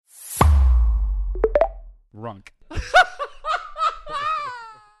Runk.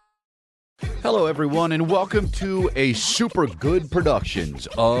 Hello, everyone, and welcome to a super good productions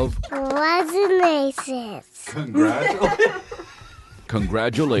of Congratulations.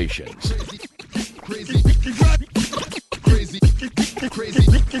 Congratulations.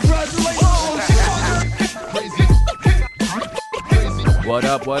 What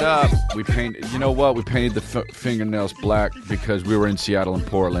up, what up? We painted, you know what? We painted the fingernails black because we were in Seattle and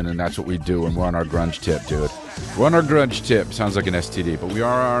Portland, and that's what we do, and we're on our grunge tip, dude. We're on our grunge tip. Sounds like an STD, but we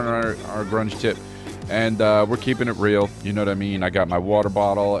are on our grunge tip, and we're keeping it real. You know what I mean? I got my water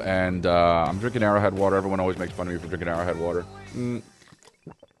bottle, and I'm drinking Arrowhead water. Everyone always makes fun of me for drinking Arrowhead water.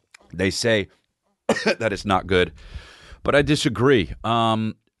 They say that it's not good, but I disagree.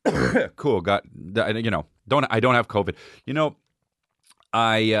 Cool. I don't have COVID. You know,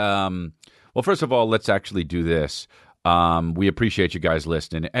 well, first of all, let's actually do this. We appreciate you guys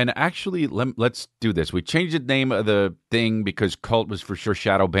listening. And actually, let's do this. We changed the name of the thing because Cult was for sure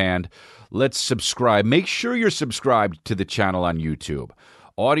shadow banned. Let's subscribe. Make sure you're subscribed to the channel on YouTube.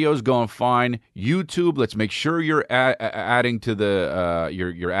 Audio's going fine. YouTube, let's make sure you're adding to the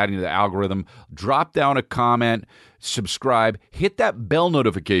you're adding to the algorithm. Drop down a comment, subscribe, hit that bell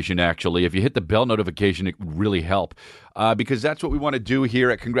notification. Actually, if you hit the bell notification, it would really help because that's what we want to do here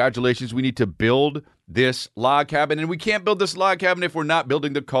at Congratulations. We need to build this log cabin, and we can't build this log cabin if we're not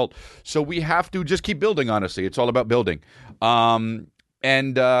building the cult. So we have to just keep building. Honestly, it's all about building. And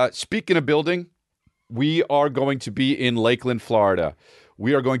speaking of building, we are going to be in Lakeland, Florida.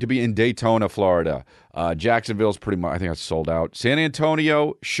 We are going to be in Daytona, Florida. Jacksonville's pretty much, I think it's sold out. San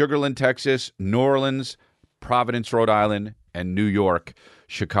Antonio, Sugar Land, Texas, New Orleans, Providence, Rhode Island, and New York,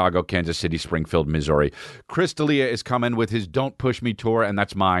 Chicago, Kansas City, Springfield, Missouri. Chris D'Elia is coming with his Don't Push Me tour, and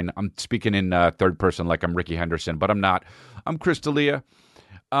that's mine. I'm speaking in third person like I'm Ricky Henderson, but I'm not. I'm Chris D'Elia.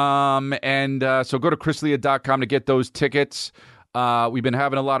 So go to chrisdelia.com to get those tickets. We've been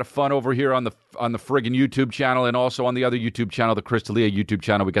having a lot of fun over here on the friggin' YouTube channel and also on the other YouTube channel, the Chris D'Elia YouTube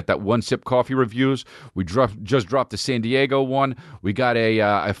channel. We got that One Sip Coffee reviews. We just dropped the San Diego one. We got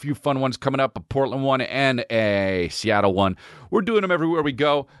a few fun ones coming up, a Portland one and a Seattle one. We're doing them everywhere we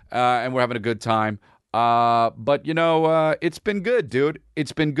go, and we're having a good time. But you know, it's been good, dude.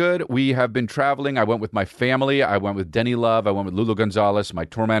 It's been good. We have been traveling. I went with my family. I went with Denny Love. I went with Lulu Gonzalez, my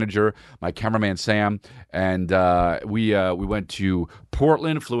tour manager, my cameraman Sam, and we went to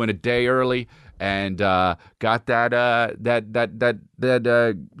Portland. Flew in a day early and got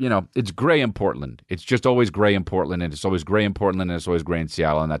that you know, it's gray in Portland. It's just always gray in Portland, and it's always gray in Portland, and it's always gray in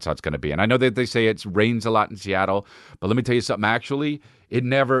Seattle, and that's how it's going to be. And I know that they say it rains a lot in Seattle, but let me tell you something. Actually,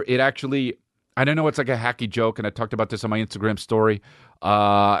 I don't know, it's like a hacky joke, and I talked about this on my Instagram story,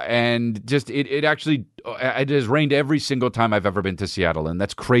 and just it has rained every single time I've ever been to Seattle, and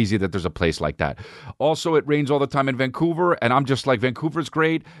that's crazy that there's a place like that. Also, it rains all the time in Vancouver, and I'm just like, Vancouver's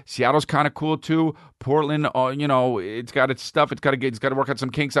great, Seattle's kind of cool too. Portland, you know, it's got its stuff, it's got to work out some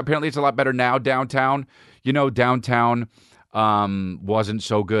kinks. Apparently, it's a lot better now downtown. You know, downtown wasn't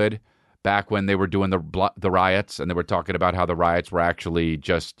so good back when they were doing the riots, and they were talking about how the riots were actually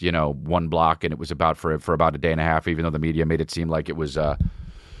just, you know, one block, and it was about for about a day and a half, even though the media made it seem like it was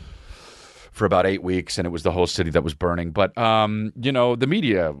for about 8 weeks, and it was the whole city that was burning. But you know, the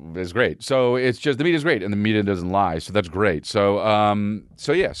media is great. So it's just, the media is great, and the media doesn't lie. So that's great. So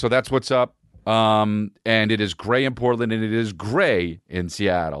yeah, so that's what's up. And it is gray in Portland, and it is gray in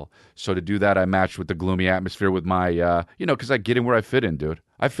Seattle. So to do that, I matched with the gloomy atmosphere with my, you know, because I get in where I fit in, dude.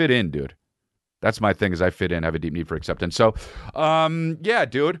 I fit in, dude. That's my thing, is I fit in, have a deep need for acceptance. So, yeah,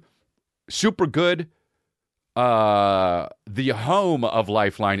 dude, super good. The home of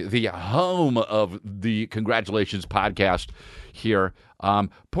Lifeline, the home of the Congratulations podcast here.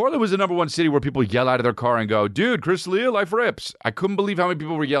 Portland was the number one city where people yell out of their car and go, dude, Chris D'Elia, life rips. I couldn't believe how many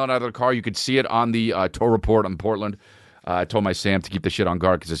people were yelling out of their car. You could see it on the tour report on Portland. I told my Sam to keep the shit on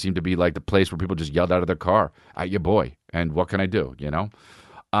guard because it seemed to be like the place where people just yelled out of their car at your boy. And what can I do, you know?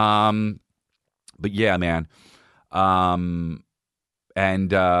 But yeah, man. And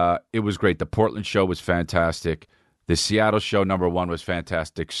it was great. The Portland show was fantastic. The Seattle show, number one, was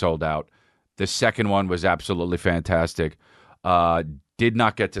fantastic, sold out. The second one was absolutely fantastic. Did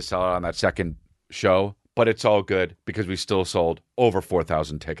not get to sell out on that second show, but it's all good because we still sold over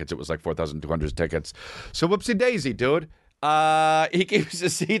 4,000 tickets. It was like 4,200 tickets. So whoopsie daisy, dude. He keeps the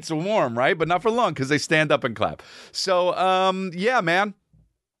seats warm, right? But not for long because they stand up and clap. So, yeah, man.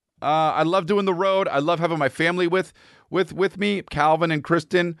 I love doing the road. I love having my family with me, Calvin and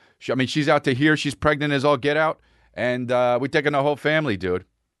Kristen. She's out to here. She's pregnant as all get out. And we're taking the whole family, dude.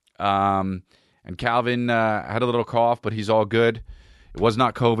 And Calvin had a little cough, but he's all good. It was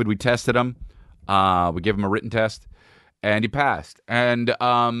not COVID. We tested him. We gave him a written test, and he passed. And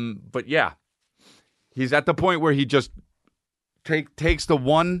but yeah, he's at the point where he just takes a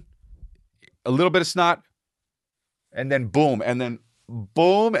little bit of snot, and then boom, and then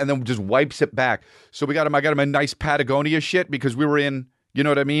boom, and then just wipes it back. So I got him a nice Patagonia shit because we were in, you know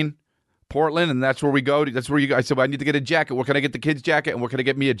what I mean, Portland, and that's where we go. That's where you guys. I said, well, I need to get a jacket. Where can I get the kids' jacket, and where can I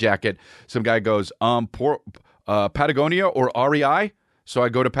get me a jacket? Some guy goes, Patagonia or REI. So I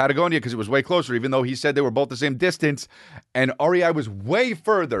go to Patagonia because it was way closer, even though he said they were both the same distance, and REI was way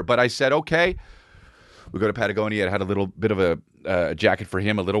further. But I said, okay. We go to Patagonia. It had a little bit of a jacket for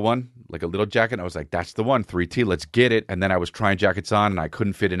him, a little one, like a little jacket. I was like, that's the one, 3T, let's get it. And then I was trying jackets on, and I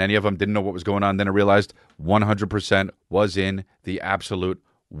couldn't fit in any of them. Didn't know what was going on. Then I realized 100% was in the absolute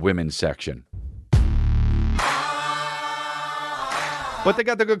women's section. But they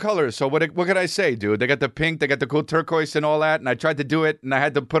got the good colors. So what can I say, dude? They got the pink, they got the cool turquoise and all that. And I tried to do it, and I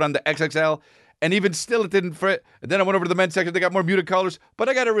had to put on the XXL. And even still, it didn't fit. And then I went over to the men's section. They got more muted colors. But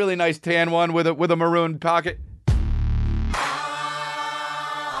I got a really nice tan one with a maroon pocket.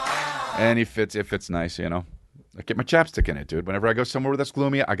 And it fits nice, you know. I get my chapstick in it, dude. Whenever I go somewhere that's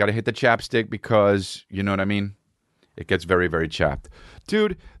gloomy, I got to hit the chapstick because, you know what I mean? It gets very, very chapped.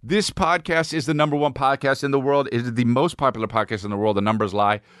 Dude, this podcast is the number one podcast in the world. It is the most popular podcast in the world. The numbers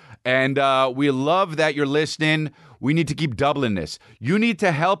lie. And we love that you're listening. We need to keep doubling this. You need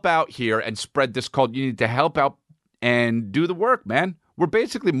to help out here and spread this cult. You need to help out and do the work, man. We're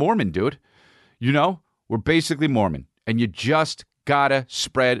basically Mormon, dude. You know, we're basically Mormon. And you just got to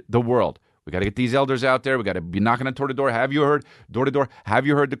spread the world. We got to get these elders out there. We got to be knocking on door to door. Have you heard door to door? Have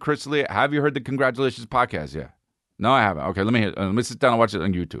you heard the Chris Lee? Have you heard the Congratulations podcast? Yeah. No, I haven't. Okay, let me sit down and watch it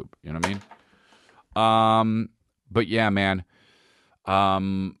on YouTube. You know what I mean? But yeah, man.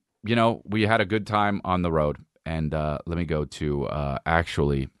 You know, we had a good time on the road. And let me go to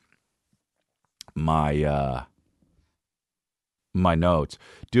actually my my notes.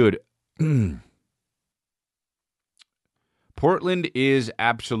 Dude, Portland is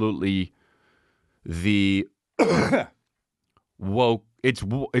absolutely the woke. It's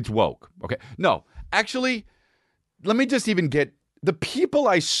woke. Okay. No, actually, let me just even get the people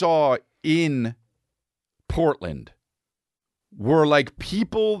I saw in Portland were like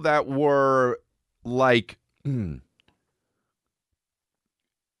people that were like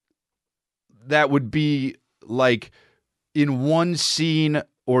that would be like in one scene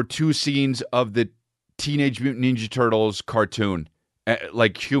or two scenes of the Teenage Mutant Ninja Turtles cartoon,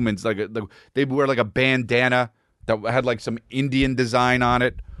 like humans, like they wear like a bandana that had like some Indian design on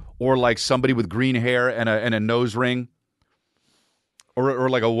it, or like somebody with green hair and a nose ring, or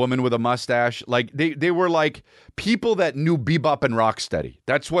like a woman with a mustache. Like they were like people that knew Bebop and Rocksteady.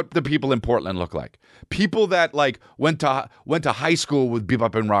 That's what the people in Portland look like. People that like went to high school with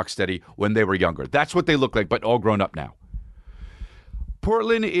Bebop and Rocksteady when they were younger. That's what they look like, but all grown up now.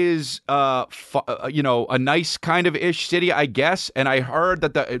 Portland is, you know, a nice kind of ish city, I guess. And I heard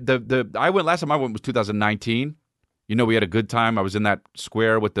that last time I went was 2019. You know, we had a good time. I was in that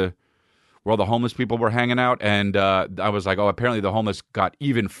square where all the homeless people were hanging out. And I was like, oh, apparently the homeless got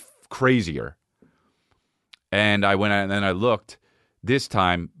even crazier. And I went out and then I looked. This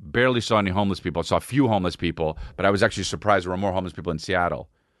time, barely saw any homeless people. I saw a few homeless people, but I was actually surprised there were more homeless people in Seattle.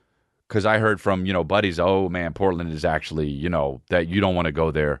 Because I heard from, you know, buddies, oh, man, Portland is actually, you know, that you don't want to go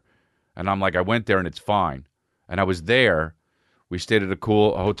there. And I'm like, I went there and it's fine. And I was there. We stayed at a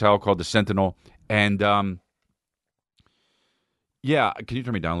cool hotel called the Sentinel. And, yeah, can you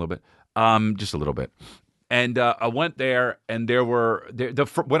turn me down a little bit? Just a little bit. And I went there, and there were,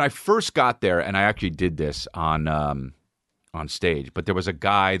 when I first got there, and I actually did this on stage, but there was a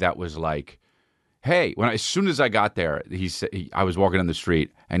guy that was like, hey, as soon as I got there, I was walking down the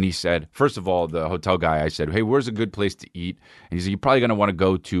street, and he said, first of all, the hotel guy, I said, hey, where's a good place to eat? And he said, you're probably going to want to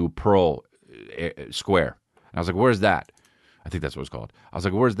go to Pearl Square. And I was like, where's that? I think that's what it's called. I was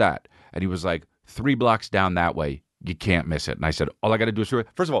like, where's that? And he was like, 3 blocks down that way. You can't miss it. And I said, all I got to do is,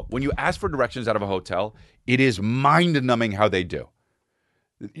 first of all, when you ask for directions out of a hotel, it is mind-numbing how they do.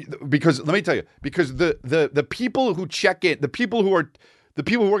 Because let me tell you, because the people who check in, the people who work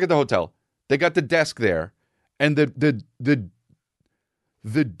at the hotel, they got the desk there, and the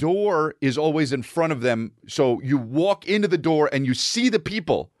door is always in front of them. So you walk into the door and you see the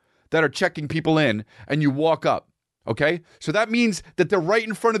people that are checking people in, and you walk up. Okay? So that means that they're right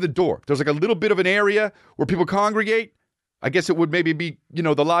in front of the door. There's like a little bit of an area where people congregate. I guess it would maybe be, you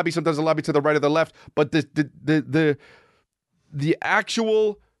know, the lobby, sometimes the lobby to the right or the left, but the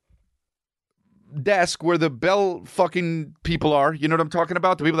actual desk where the bell fucking people are, you know what I'm talking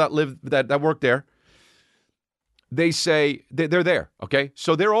about? The people that live, that work there. they say they're there, okay?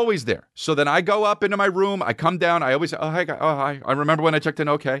 So they're always there. So then I go up into my room, I come down, I always say, oh, hi. I remember when I checked in,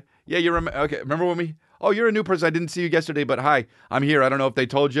 okay. Yeah, okay, remember when oh, you're a new person, I didn't see you yesterday, but hi, I'm here. I don't know if they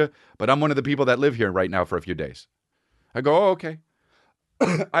told you, but I'm one of the people that live here right now for a few days. I go, oh, okay.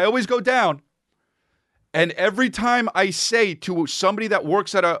 I always go down, and every time I say to somebody that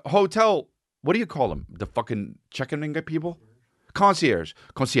works at a hotel, what do you call them? The fucking check-in people? Concierge,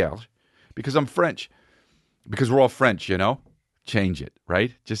 because I'm French. Because we're all French, Change it,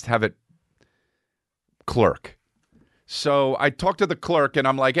 right? Just have it clerk. So I talk to the clerk and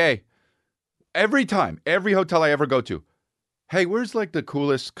I'm like, hey, every hotel I ever go to, hey, where's like the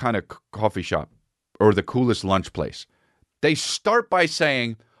coolest kind of coffee shop or the coolest lunch place? They start by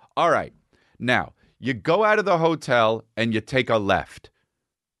saying, all right, now you go out of the hotel and you take a left.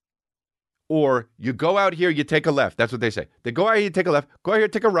 Or you go out here, you take a left. That's what they say. They go out here, you take a left. Go out here,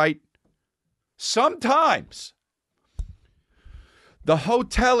 take a right. Sometimes the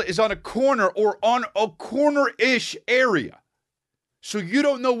hotel is on a corner or on a corner-ish area. So you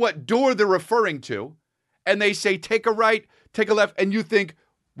don't know what door they're referring to. And they say, take a right, take a left. And you think,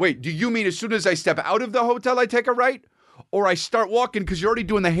 wait, do you mean as soon as I step out of the hotel, I take a right? Or I start walking because you're already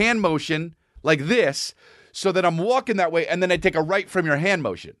doing the hand motion like this. So that I'm walking that way and then I take a right from your hand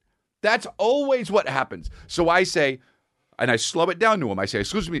motion. That's always what happens. So I say, and I slow it down to him. I say,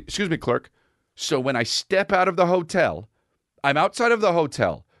 excuse me, clerk. So when I step out of the hotel, I'm outside of the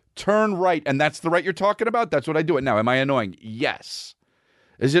hotel, turn right, and that's the right you're talking about? That's what I do it now. Am I annoying? Yes.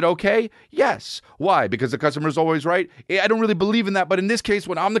 Is it okay? Yes. Why? Because the customer's always right? I don't really believe in that, but in this case,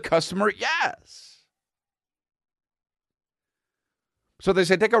 when I'm the customer, yes. So they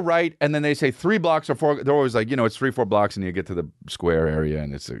say, take a right, and then they say 3 blocks or 4. They're always like, it's 3, 4 blocks, and you get to the square area,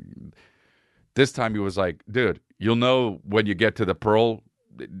 and this time he was like, dude, you'll know when you get to the Pearl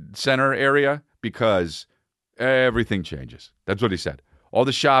Center area because everything changes. That's what he said. All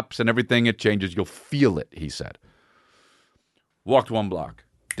the shops and everything, it changes. You'll feel it, he said. Walked 1 block,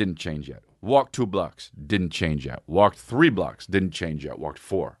 didn't change yet. Walked 2 blocks, didn't change yet. Walked 3 blocks, didn't change yet. Walked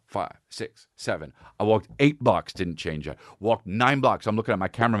 4, 5, 6, 7. I walked 8 blocks, didn't change yet. Walked 9 blocks. I'm looking at my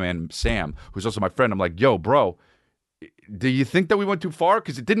cameraman, Sam, who's also my friend. I'm like, yo, bro, do you think that we went too far?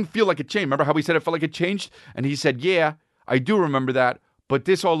 Because it didn't feel like it changed. Remember how he said it felt like it changed? And he said, yeah, I do remember that. But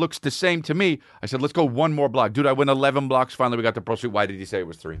this all looks the same to me. I said, let's go 1 more block. Dude, I went 11 blocks. Finally, we got to Pearl Street. Why did he say it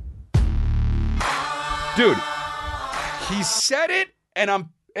was 3? Dude, he said it,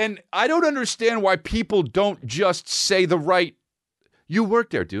 and I don't understand why people don't just say the right. You work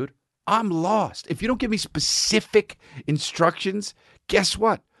there, dude. I'm lost. If you don't give me specific instructions, guess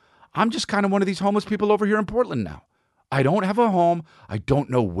what? I'm just kind of one of these homeless people over here in Portland now. I don't have a home. I don't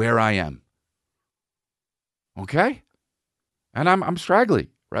know where I am. Okay? And I'm straggly,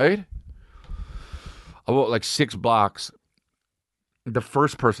 right? I walked like 6 blocks. The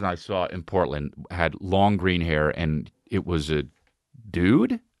first person I saw in Portland had long green hair, and it was a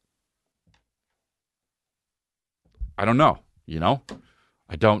dude. I don't know,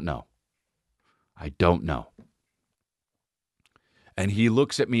 I don't know. And he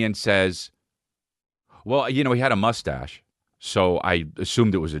looks at me and says, well, he had a mustache. So I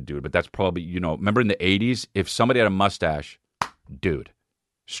assumed it was a dude, but that's probably, remember in the 80s, if somebody had a mustache, dude,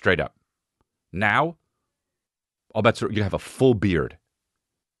 straight up. Now, I'll bet you have a full beard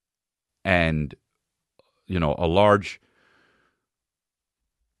and, a large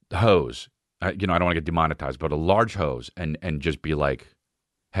hose. I don't want to get demonetized, but a large hose and just be like,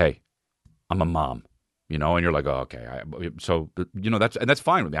 hey, I'm a mom, and you're like, oh, okay. That's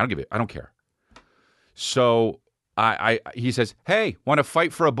fine with me. I don't care. So he says, hey, want to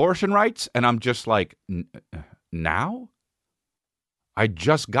fight for abortion rights? And I'm just like, now? I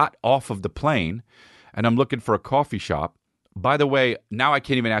just got off of the plane and I'm looking for a coffee shop. By the way, now I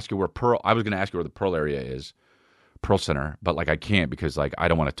can't even ask you where I was going to ask you where the Pearl area is, Pearl Center, but I can't because I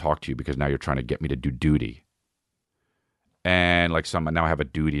don't want to talk to you because now you're trying to get me to do duty. And now I have a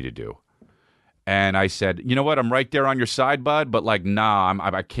duty to do. And I said, you know what? I'm right there on your side, bud. But nah,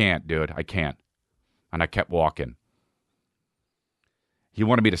 I can't, dude. I can't. And I kept walking. He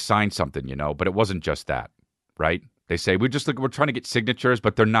wanted me to sign something, but it wasn't just that, right? They say, we're trying to get signatures,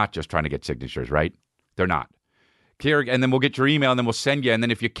 but they're not just trying to get signatures, right? They're not. Here, and then we'll get your email, and then we'll send you, and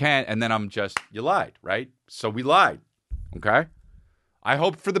then if you can't, and then you lied, right? So we lied, okay? I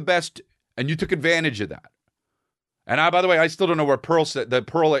hoped for the best, and you took advantage of that. And by the way, I still don't know where Pearl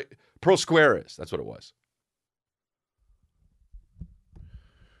Square is. That's what it was.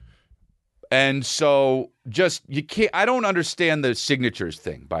 And so you can't, I don't understand the signatures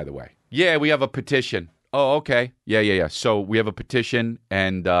thing, by the way. Yeah, we have a petition. Oh, okay. Yeah. So we have a petition,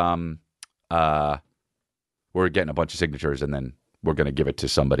 and We're getting a bunch of signatures, and then we're going to give it to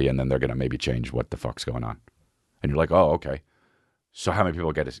somebody, and then they're going to maybe change what the fuck's going on. And you're like, oh, okay. So how many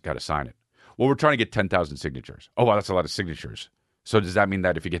people got to sign it? Well, we're trying to get 10,000 signatures. Oh, wow, that's a lot of signatures. So does that mean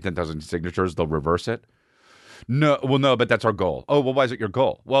that if you get 10,000 signatures, they'll reverse it? No, well, no, but that's our goal. Oh, well, why is it your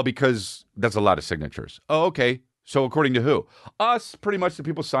goal? Well, because that's a lot of signatures. Oh, okay. So according to who? Us, pretty much the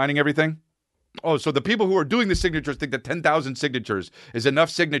people signing everything. Oh, so the people who are doing the signatures think that 10,000 signatures is enough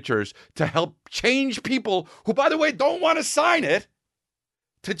signatures to help change people who, by the way, don't want to sign it,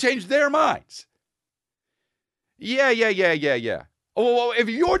 to change their minds. Yeah. Oh, well, if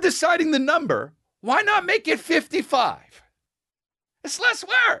you're deciding the number, why not make it 55? It's less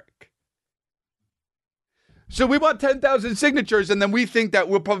work. So we want 10,000 signatures, and then we think that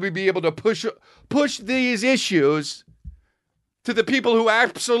we'll probably be able to push these issues to the people who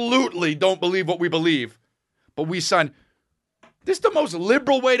absolutely don't believe what we believe. But we sign. This is the most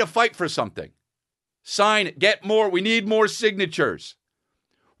liberal way to fight for something. Sign it. Get more. We need more signatures.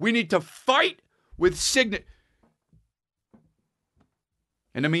 We need to fight with signatures.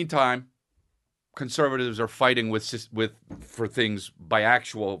 In the meantime, conservatives are fighting for things by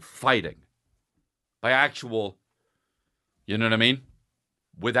actual fighting. By actual, you know what I mean?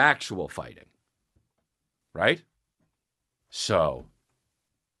 With actual fighting. Right? So,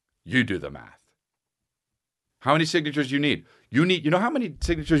 you do the math. How many signatures you need? You know how many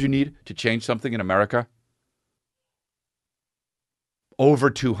signatures you need to change something in America? Over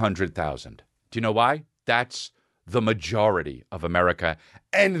 200,000. Do you know why? That's the majority of America.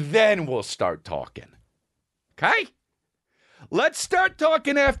 And then we'll start talking. Okay? Let's start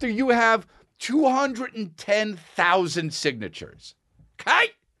talking after you have 210,000 signatures. Okay?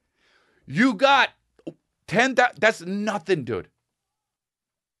 You got 10,000. That's nothing, dude.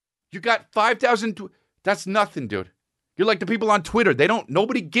 You got 5,000. That's nothing, dude. You're like the people on Twitter.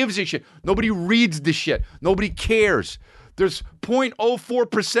 Nobody gives a shit. Nobody reads the shit. Nobody cares. There's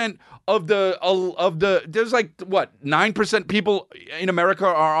 0.04% of the, there's like, what, 9% people in America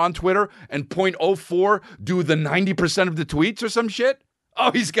are on Twitter, and 0.04 do the 90% of the tweets or some shit?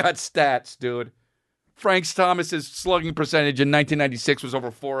 Oh, he's got stats, dude. Frank Thomas's slugging percentage in 1996 was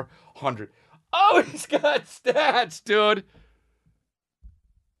over 400. Oh, he's got stats, dude.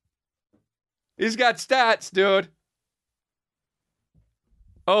 He's got stats, dude.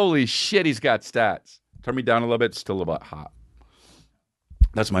 Holy shit, he's got stats. Turn me down a little bit. It's still a little bit hot.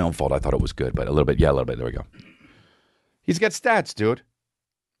 That's my own fault. I thought it was good, but a little bit. Yeah, a little bit. There we go. He's got stats, dude.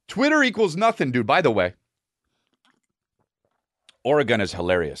 Twitter equals nothing, dude. By the way, Oregon is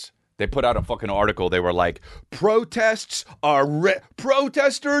hilarious. They put out a fucking article. They were like, protesters are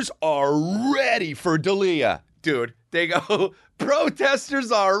ready for D'Elia. Dude, they go,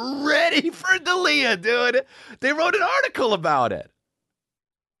 protesters are ready for D'Elia, dude. They wrote an article about it.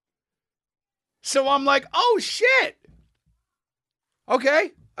 So I'm like, oh, shit.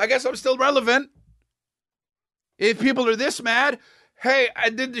 Okay, I guess I'm still relevant. If people are this mad, hey, I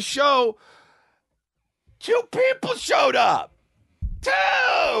did the show. 2 people showed up. 2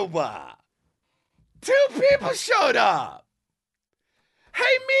 people showed up.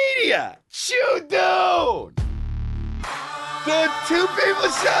 Hey, media, dude. The 2 people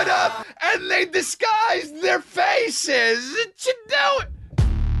showed up, and they disguised their faces. What you doing?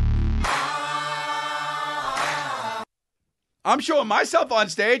 I'm showing myself on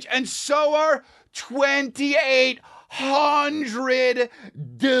stage, and so are 2,800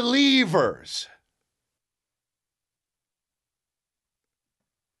 D'Elievers.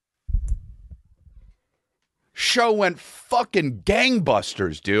 Show went fucking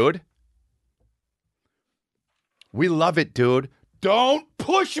gangbusters, dude. We love it, dude. Don't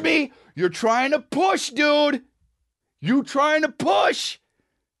push me. You're trying to push, dude. You trying to push.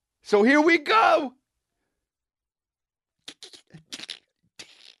 So here we go.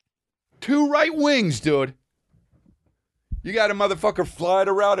 2 right wings, dude. You got a motherfucker flying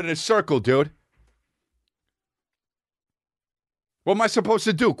around in a circle, dude. What am I supposed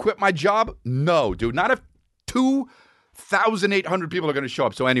to do? Quit my job? No, dude. Not if 2,800 people are going to show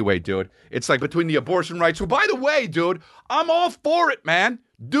up. So anyway, dude, it's like between the abortion rights. Who, by the way, dude, I'm all for it, man.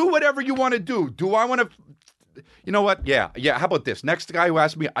 Do whatever you want to do. Do I want to... You know what? Yeah. How about this? Next guy who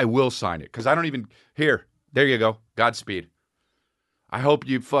asks me, I will sign it. Because I don't even... Here. There you go. Godspeed. I hope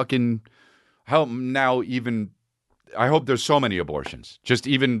you fucking... I hope there's so many abortions. I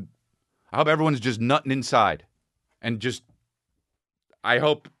hope everyone's just nutting inside. And just... I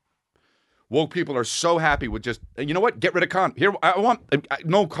hope woke people are so happy with just... You know what? Get rid of condoms. Here, I want...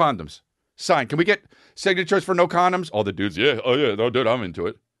 no condoms. Sign. Can we get signatures for no condoms? All the dudes, yeah. Oh, yeah. No, dude, I'm into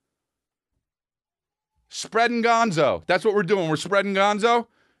it. Spreading gonzo. That's what we're doing. We're spreading gonzo.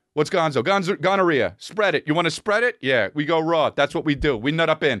 What's gonzo? Gonorrhea. Spread it. You want to spread it? Yeah, we go raw. That's what we do. We nut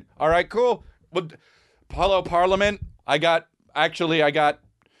up in. All right, cool. Well, hello, Parliament. I got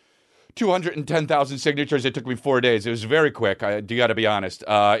 210,000 signatures. It took me 4 days. It was very quick. You got to be honest.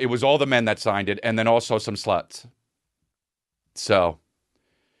 It was all the men that signed it, and then also some sluts. So,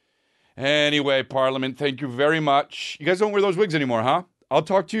 anyway, Parliament, thank you very much. You guys don't wear those wigs anymore, huh? I'll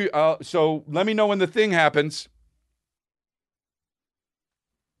talk to you. So let me know when the thing happens.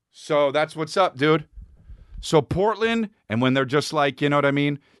 So that's what's up, dude. So Portland, and when they're just like, you know what I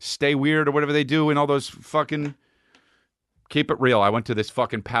mean? Stay weird or whatever they do in all those fucking... Keep it real. I went to this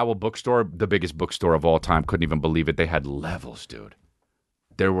fucking Powell bookstore, the biggest bookstore of all time. Couldn't even believe it. They had levels, dude.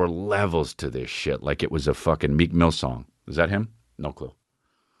 There were levels to this shit, like it was a fucking Meek Mill song. Is that him? No clue.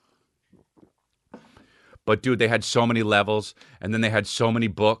 But, dude, they had so many levels, and then they had so many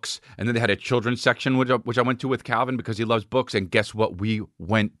books, and then they had a children's section, which I went to with Calvin because he loves books, and guess what we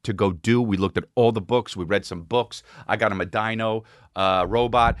went to go do? We looked at all the books. We read some books. I got him a dino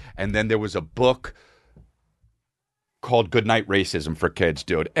robot, and then there was a book called Goodnight Racism for kids,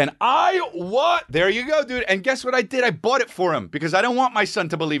 dude. And there you go, dude. And guess what I did? I bought it for him because I don't want my son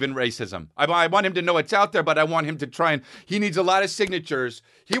to believe in racism. I want him to know it's out there, but I want him to try and, he needs a lot of signatures.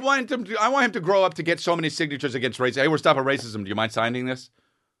 I want him to grow up to get so many signatures against racism. Hey, we're stopping racism. Do you mind signing this?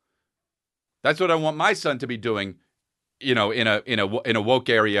 That's what I want my son to be doing, you know, in a woke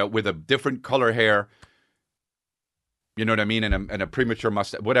area with a different color hair. You know what I mean? And a premature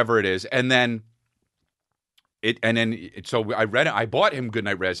mustache, whatever it is. So I read it. I bought him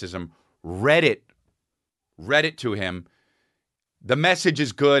Goodnight Racism, read it to him. The message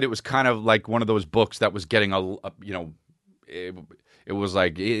is good. It was kind of like one of those books that was getting it was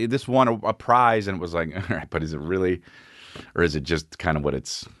like this won a prize, and it was like, all right, but is it really, or is it just kind of what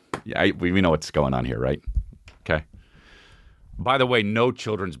it's? Yeah, we know what's going on here, right? Okay. By the way, no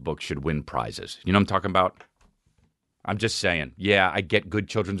children's book should win prizes. You know what I'm talking about? I'm just saying, yeah, I get good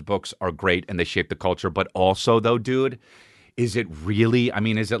children's books are great and they shape the culture, but also though, dude, is it really? I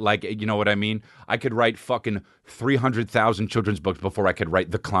mean, is it like, you know what I mean? I could write fucking 300,000 children's books before I could write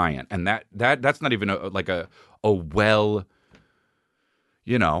The Client, and that's not even a well,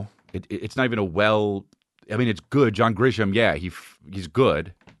 you know, it's not even a well. I mean, it's good. John Grisham, yeah, he's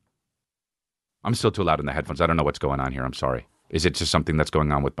good. I'm still too loud in the headphones. I don't know what's going on here. I'm sorry. Is it just something that's going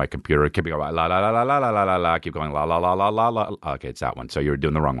on with my computer? It could be la la la la la la la la la. Keep going la la la la la la. Okay, it's that one. So you were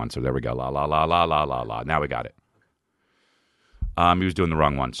doing the wrong one. So there we go. La la la la la la la. Now we got it. He was doing the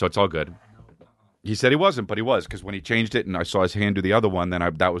wrong one, so it's all good. He said he wasn't, but he was, because when he changed it and I saw his hand do the other one, then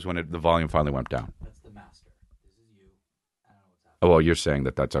that was when the volume finally went down. That's the master. This is you. I don't know what's happening. Oh, well, you're saying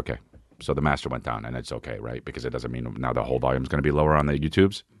that's okay. So the master went down, and it's okay, right? Because it doesn't mean now the whole volume is going to be lower on the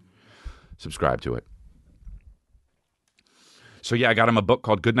YouTubes. Subscribe to it. So, yeah, I got him a book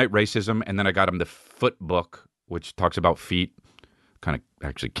called Goodnight Racism, and then I got him the foot book, which talks about feet. Kind of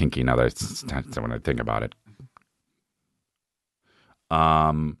actually kinky now that's when I think about it.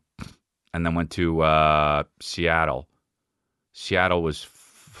 And then went to Seattle. Seattle was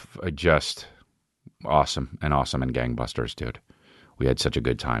just awesome and gangbusters, dude. We had such a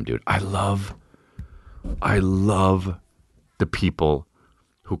good time, dude. I love the people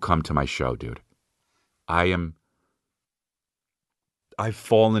who come to my show, dude. I've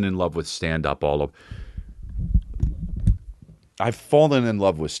fallen in love with stand-up I've fallen in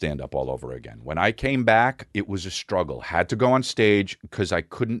love with stand-up all over again. When I came back, it was a struggle. Had to go on stage because I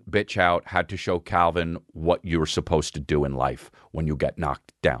couldn't bitch out. Had to show Calvin what you were supposed to do in life when you get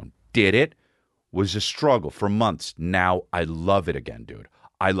knocked down. Did it. Was a struggle for months. Now I love it again, dude.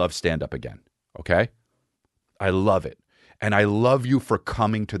 I love stand-up again, okay? I love it. And I love you for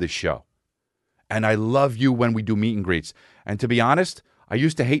coming to the show. And I love you when we do meet and greets. And to be honest, I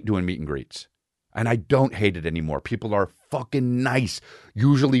used to hate doing meet and greets. And I don't hate it anymore. People are fucking nice.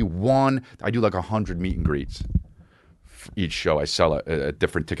 Usually I do like 100 meet and greets. For each show, I sell a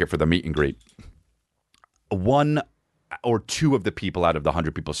different ticket for the meet and greet. 1 or 2 of the people out of the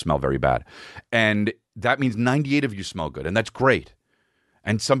 100 people smell very bad. And that means 98 of you smell good. And that's great.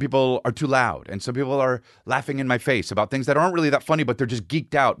 And some people are too loud. And some people are laughing in my face about things that aren't really that funny, but they're just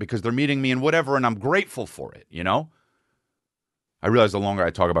geeked out because they're meeting me and whatever. And I'm grateful for it, you know? I realize the longer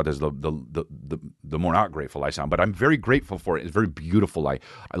I talk about this, the more not grateful I sound. But I'm very grateful for it. It's very beautiful. I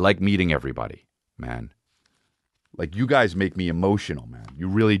like meeting everybody, man. Like, you guys make me emotional, man. You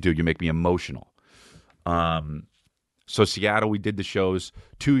really do. You make me emotional. So Seattle, we did the shows,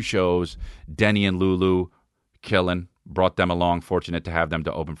 2 shows. Denny and Lulu, killing. Brought them along. Fortunate to have them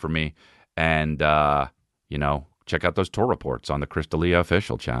to open for me. And, check out those tour reports on the Chris D'Elia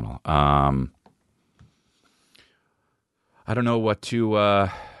official channel. I don't know what to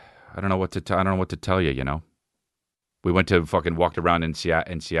I don't know what to I don't know what to tell you. We went to fucking walked around in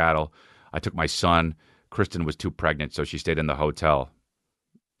Seattle. I took my son. Kristen was too pregnant, so she stayed in the hotel.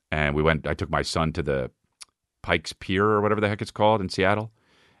 And I took my son to the Pikes Pier or whatever the heck it's called in Seattle.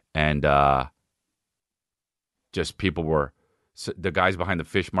 And just people were, the guys behind the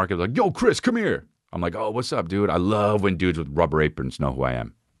fish market were like, yo, Chris, come here. I'm like, oh, what's up, dude? I love when dudes with rubber aprons know who I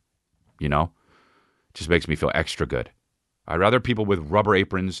am. Just makes me feel extra good. I'd rather people with rubber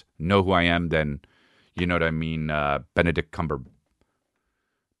aprons know who I am than, you know what I mean, Benedict Cumberbatch.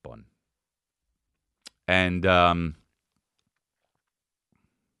 And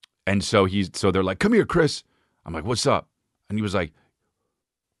so they're like, come here, Chris. I'm like, what's up? And he was like,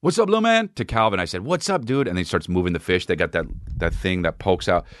 what's up, little man? To Calvin, I said, what's up, dude? And he starts moving the fish. They got that thing that pokes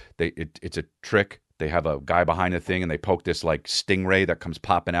out. It's a trick. They have a guy behind the thing, and they poke this like stingray that comes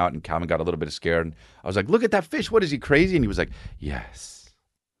popping out. And Calvin got a little bit scared. And I was like, look at that fish. What is he, crazy? And he was like, yes.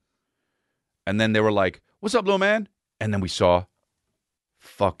 And then they were like, what's up, little man? And then we saw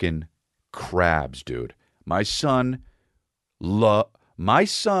fucking crabs, dude. My son loves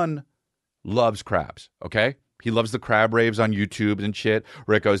crabs, okay? He loves the crab raves on YouTube and shit,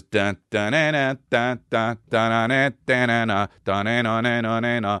 where it goes dun dun dun dun dun dun dun dun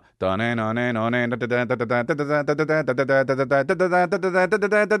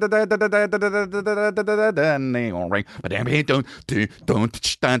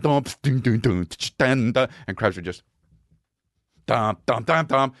dun and crabs are just dum dum dum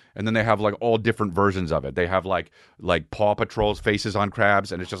dum, and then they have like all different versions of it. They have like Paw Patrol's faces on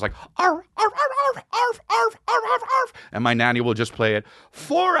crabs, and it's just like arf, arf, arf, arf, arf, arf, arf, arf. And my nanny will just play it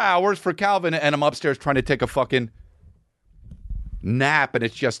 4 hours for Calvin, and I'm upstairs trying to take a fucking nap, and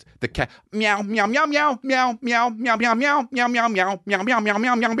it's just the cat meow meow meow meow meow meow meow meow meow meow meow meow meow meow meow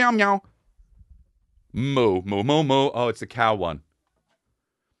meow meow meow meow moo moo moo moo. Oh, it's the cow one.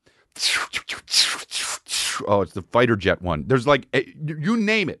 Oh, it's the fighter jet one. There's like, you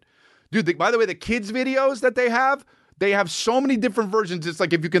name it. Dude, by the way, the kids' videos that they have so many different versions. It's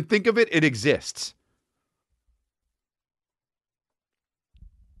like, if you can think of it, it exists.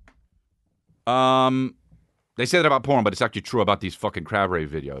 They say that about porn, but it's actually true about these fucking crab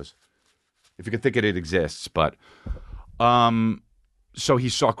rave videos. If you can think of it, it exists. But, so he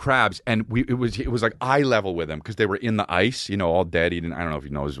saw crabs, and it was like eye level with him because they were in the ice, all dead. I don't know if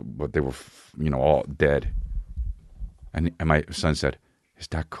he knows, but they were, all dead. And my son said, is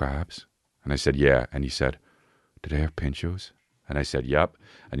that crabs? And I said, yeah. And he said, do they have pinchos? And I said, yep.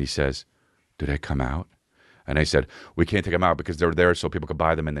 And he says, do they come out? And I said, we can't take them out because they're there so people could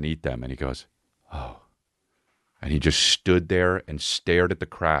buy them and then eat them. And he goes, oh. And he just stood there and stared at the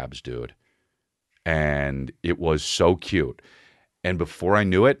crabs, dude. And it was so cute. And before I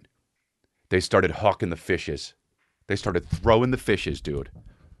knew it, they started hawking the fishes. They started throwing the fishes, dude.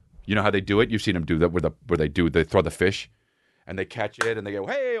 You know how they do it? You've seen them do that where they throw the fish and they catch it and they go,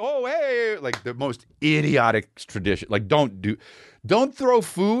 hey, oh, hey, like the most idiotic tradition. Like don't throw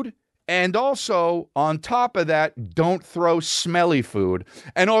food. And also on top of that, don't throw smelly food.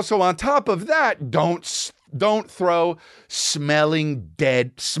 And also on top of that, don't throw smelly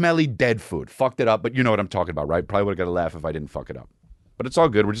dead food. Fucked it up, but you know what I'm talking about, right? Probably would have got a laugh if I didn't fuck it up. But it's all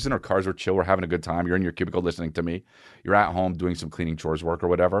good. We're just in our cars. We're chill. We're having a good time. You're in your cubicle listening to me. You're at home doing some cleaning chores work or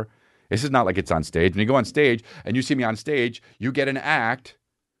whatever. This is not like it's on stage. When you go on stage and you see me on stage, you get an act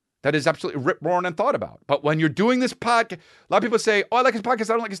that is absolutely rip-roaring and thought about. But when you're doing this podcast, a lot of people say, oh, I like his podcast.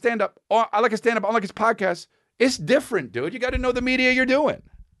 I don't like his stand-up. Oh, I like his stand-up. I don't like his podcast. It's different, dude. You got to know the media you're doing.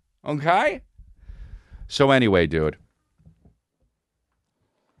 Okay? So anyway, dude.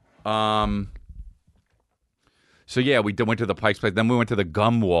 So yeah, we went to the Pike's Place. Then we went to the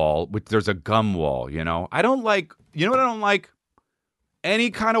gum wall, which there's a gum wall, I don't like, you know what I don't like?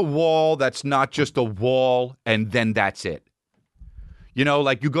 Any kind of wall that's not just a wall and then that's it.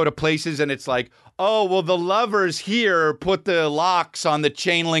 Like you go to places and it's like, oh, well, the lovers here put the locks on the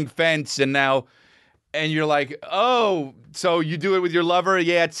chain link fence and you're like, oh, so you do it with your lover?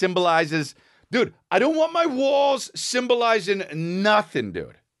 Yeah, it symbolizes. Dude, I don't want my walls symbolizing nothing,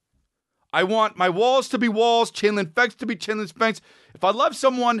 dude. I want my walls to be walls, chain link fence to be chain link fence. If I love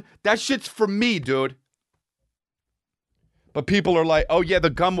someone, that shit's for me, dude. But people are like, oh yeah, the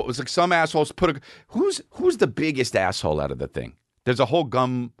gum was like some assholes put a. Who's the biggest asshole out of the thing? There's a whole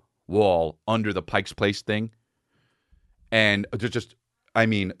gum wall under the Pike's Place thing, and there's just,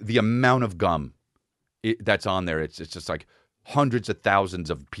 the amount of gum that's on there. It's just like hundreds of thousands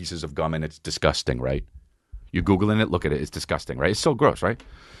of pieces of gum, and it's disgusting, right? You Googling it, look at it. It's disgusting, right? It's so gross, right?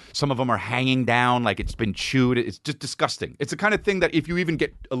 Some of them are hanging down like it's been chewed. It's just disgusting. It's the kind of thing that if you even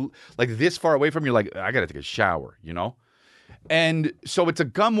get like this far away from, you're like, I got to take a shower, And so it's a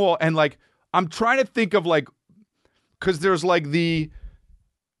gum wall. And like, I'm trying to think of like, because there's like the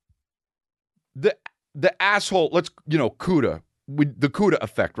asshole, CUDA, with the CUDA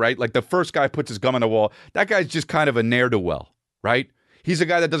effect, right? Like the first guy puts his gum on the wall. That guy's just kind of a ne'er-do-well, right? He's a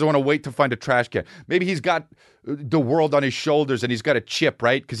guy that doesn't want to wait to find a trash can. Maybe he's got the world on his shoulders and he's got a chip,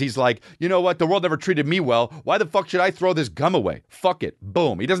 right? Because he's like, you know what? The world never treated me well. Why the fuck should I throw this gum away? Fuck it.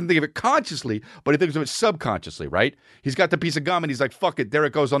 Boom. He doesn't think of it consciously, but he thinks of it subconsciously, right? He's got the piece of gum and he's like, fuck it. There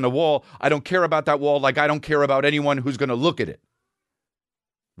it goes on the wall. I don't care about that wall like I don't care about anyone who's going to look at it,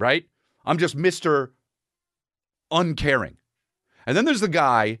 right? I'm just Mr. Uncaring. And then there's the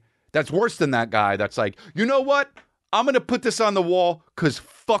guy that's worse than that guy that's like, you know what? I'm going to put this on the wall because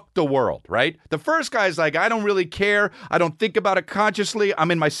fuck the world, right? The first guy's like, I don't really care. I don't think about it consciously.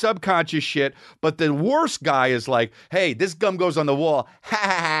 I'm in my subconscious shit. But the worst guy is like, hey, this gum goes on the wall. Ha ha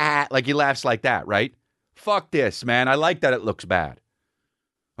ha ha. Like he laughs like that, right? Fuck this, man. I like that it looks bad.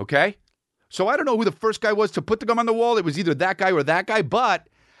 Okay? So I don't know who the first guy was to put the gum on the wall. It was either that guy or that guy. But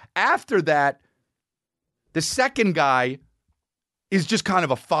after that, the second guy is just kind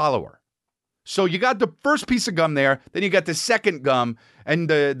of a follower. So you got the first piece of gum there, then you got the second gum, and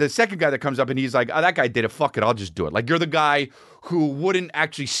the second guy that comes up and he's like, oh, that guy did it, fuck it, I'll just do it. Like you're the guy who wouldn't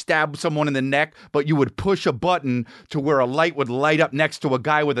actually stab someone in the neck, but you would push a button to where a light would light up next to a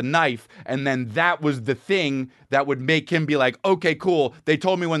guy with a knife, and then that was the thing that would make him be like, okay, cool, they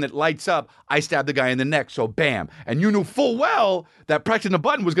told me when it lights up, I stabbed the guy in the neck, so bam. And you knew full well that pressing the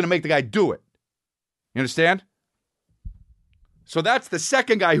button was going to make the guy do it. You understand? So that's the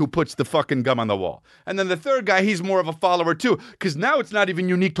second guy who puts the fucking gum on the wall. And then the third guy, he's more of a follower too. Because now it's not even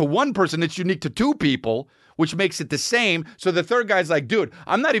unique to one person, it's unique to two people, which makes it the same. So the third guy's like, dude,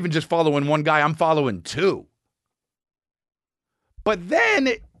 I'm not even just following one guy, I'm following two. But then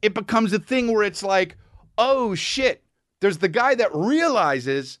it becomes a thing where it's like, oh shit, there's the guy that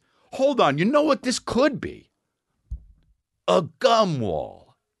realizes, hold on, you know what this could be? A gum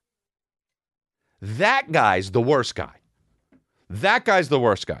wall. That guy's the worst guy. That guy's the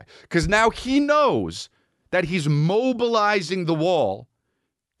worst guy. Because now he knows that he's mobilizing the wall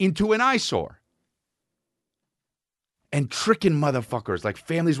into an eyesore. And tricking motherfuckers. Like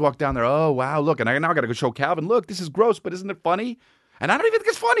families walk down there, oh, wow, look, and I now got to go show Calvin, look, this is gross, but isn't it funny? And I don't even think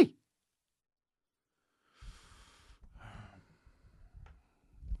it's funny.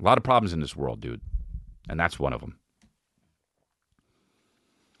 A lot of problems in this world, dude. And that's one of them.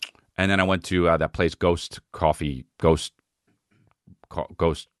 And then I went to that place, Ghost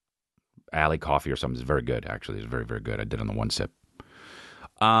Alley Coffee or something. It's very good, actually. It's very, very good. I did it on the one sip.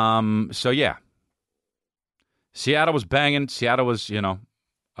 So yeah. Seattle was banging. Seattle was, I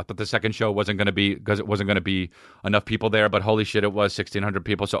thought the second show wasn't going to be, because it wasn't going to be enough people there, but holy shit, it was 1,600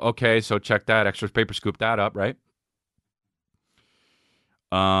 people. So, okay, so check that. Extra paper scoop that up, right?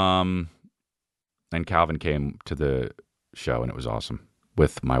 And Calvin came to the show, and it was awesome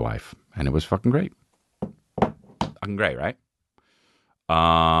with my wife. And it was fucking great. Fucking great, right?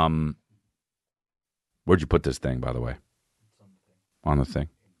 Where'd you put this thing, by the way? On the thing?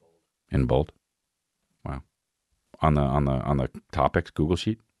 In bold? Wow. On the topics Google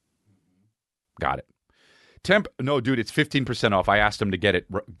sheet? Got it. No, dude, it's 15% off. I asked him to get it.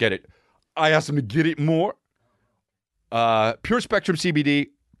 I asked him to get it more. Pure Spectrum CBD.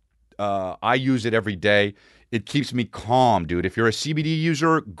 I use it every day. It keeps me calm, dude. If you're a CBD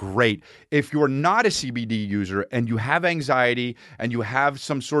user, great. If you're not a CBD user and you have anxiety and you have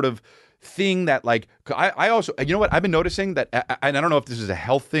some sort of thing that like, I also, you know what? I've been noticing that, and I don't know if this is a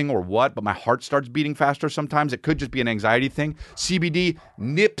health thing or what, but my heart starts beating faster sometimes. It could just be an anxiety thing. CBD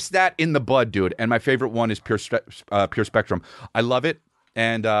nips that in the bud, dude. And my favorite one is Pure Spectrum. I love it.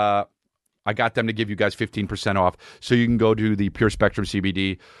 And I got them to give you guys 15% off. So you can go to the Pure Spectrum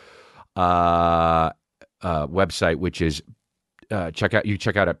CBD website, which is check out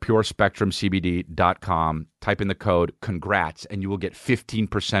at purespectrumcbd.com. Type in the code congrats and you will get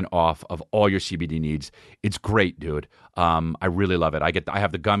 15% off of all your CBD needs. It's great, dude. I really love it. I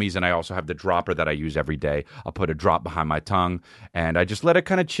have the gummies and I also have the dropper that I use every day. I'll put a drop behind my tongue and I just let it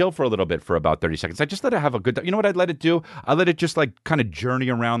kind of chill for a little bit for about 30 seconds. I just let it have a good, you know what I'd let it do? I let it just like kind of journey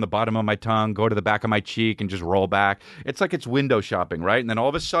around the bottom of my tongue, go to the back of my cheek and just roll back. It's like it's window shopping, right? And then all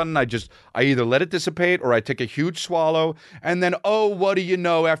of a sudden I either let it dissipate or I take a huge swallow and then, oh, what do you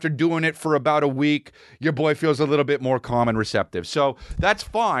know? After doing it for about a week, your boy feels a little bit more calm and receptive. So that's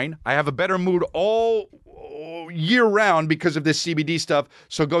fine. I have a better mood all year round because of this CBD stuff.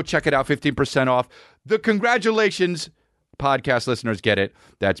 So go check it out, 15% off. The congratulations podcast listeners get it.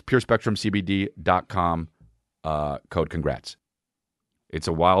 That's purespectrumcbd.com, code congrats. It's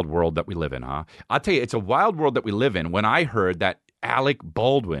a wild world that we live in, huh? I'll tell you, it's a wild world that we live in when I heard that Alec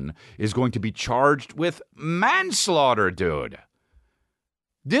Baldwin is going to be charged with manslaughter, dude.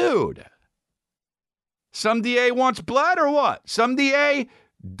 Dude. Some DA wants blood or what? Some DA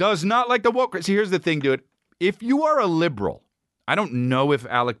does not like the woke. See, here's the thing, dude. If you are a liberal, I don't know if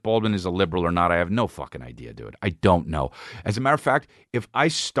Alec Baldwin is a liberal or not. I have no fucking idea, dude. I don't know. As a matter of fact, if I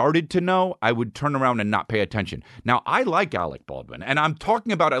started to know, I would turn around and not pay attention. Now, I like Alec Baldwin, and I'm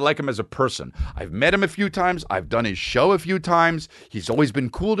talking about I like him as a person. I've met him a few times. I've done his show a few times. He's always been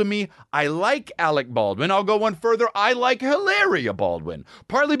cool to me. I like Alec Baldwin. I'll go one further. I like Hilaria Baldwin,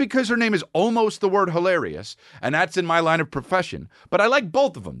 partly because her name is almost the word hilarious, and that's in my line of profession. But I like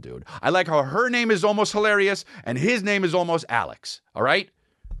both of them, dude. I like how her name is almost hilarious, and his name is almost Alex. All right?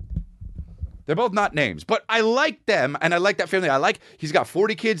 They're both not names, but I like them, and I like that family. He's got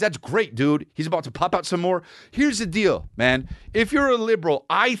 40 kids. That's great, dude. He's about to pop out some more. Here's the deal, man. If you're a liberal,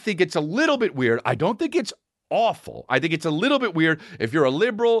 I think it's a little bit weird. I don't think it's awful. I think it's a little bit weird if you're a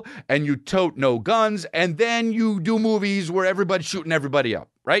liberal and you tote no guns, and then you do movies where everybody's shooting everybody up,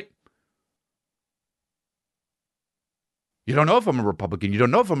 right? You don't know if I'm a Republican. You don't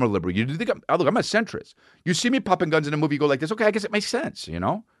know if I'm a liberal. You think I'm a centrist. You see me popping guns in a movie, you go like this. Okay, I guess it makes sense, you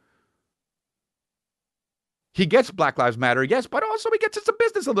know? He gets Black Lives Matter, yes, but also he gets into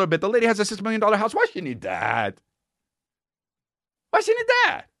business a little bit. The lady has a $6 million house. Why she need that? Why she need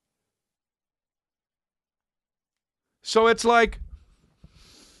that? So it's like,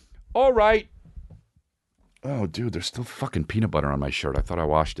 all right. Oh, dude, there's still fucking peanut butter on my shirt. I thought I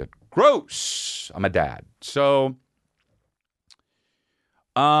washed it. Gross. I'm a dad. So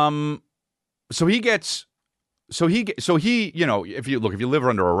he, you know, if you live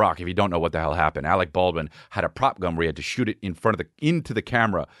under a rock, if you don't know what the hell happened, Alec Baldwin had a prop gun where he had to shoot it into the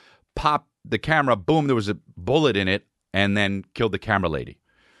camera, pop the camera, boom, there was a bullet in it, and then killed the camera lady.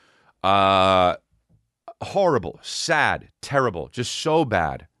 Horrible, sad, terrible, just so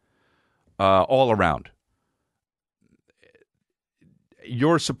bad, all around.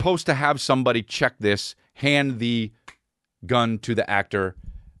 You're supposed to have somebody check this, hand the gun to the actor.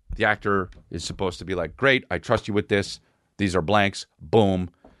 The actor is supposed to be like, great, I trust you with this. These are blanks. Boom.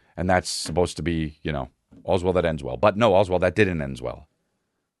 And that's supposed to be, you know, all's well that ends well. But no, all's well that didn't end well.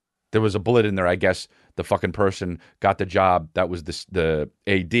 There was a bullet in there. I guess the fucking person got the job. That was the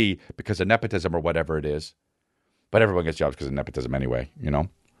AD because of nepotism or whatever it is. But everyone gets jobs because of nepotism anyway, you know?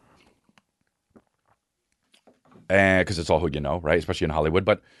 And because it's all who you know, right? Especially in Hollywood.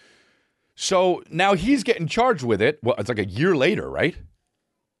 But so now he's getting charged with it. Well, it's like a year later, right?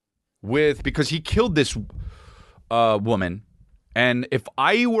 Because he killed this woman. And if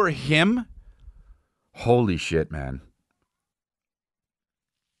I were him, holy shit, man.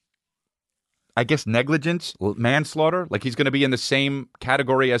 I guess negligence, manslaughter, like he's going to be in the same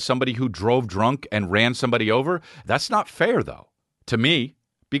category as somebody who drove drunk and ran somebody over. That's not fair, though, to me,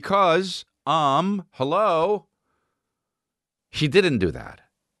 because, hello, he didn't do that.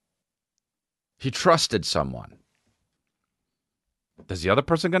 He trusted someone. Is the other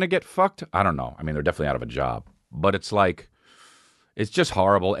person going to get fucked? I don't know. I mean, they're definitely out of a job. But it's like, it's just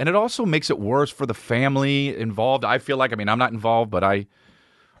horrible. And it also makes it worse for the family involved. I feel like, I mean, I'm not involved, but I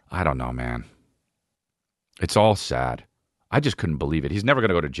don't know, man. It's all sad. I just couldn't believe it. He's never going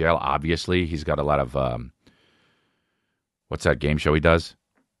to go to jail, obviously. He's got a lot of, what's that game show he does?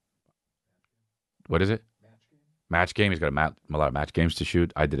 What is it? Match game. He's got a lot of match games to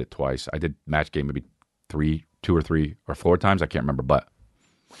shoot. I did it twice. I did match game maybe 2 or 3 or 4 times. I can't remember, but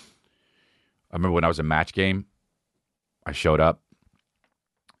I remember when I was in match game, I showed up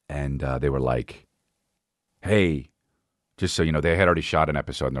and they were like, hey, just so you know, they had already shot an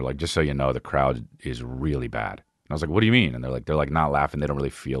episode and they're like, just so you know, the crowd is really bad. And I was like, what do you mean? And they're like not laughing. They don't really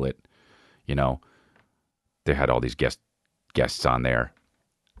feel it. You know, they had all these guests on there.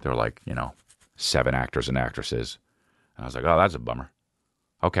 They were like, you know, 7 actors and actresses. And I was like, oh, that's a bummer.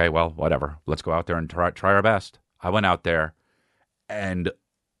 Okay, well, whatever. Let's go out there and try our best. I went out there and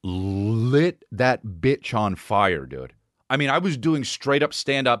lit that bitch on fire, dude. I mean, I was doing straight up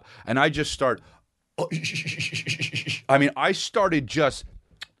stand up and I just I started just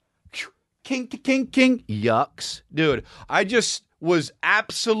king, yucks. Dude, I just was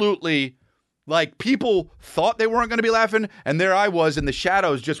absolutely like, people thought they weren't going to be laughing. And there I was in the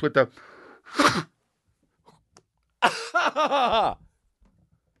shadows just with the...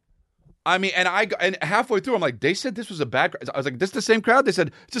 I mean, and halfway through, I'm like, they said this was a bad crowd. I was like, this is the same crowd? They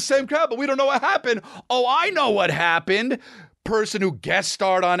said, it's the same crowd, but we don't know what happened. Oh, I know what happened. Person who guest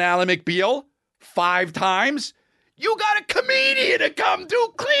starred on Ally McBeal 5 times. You got a comedian to come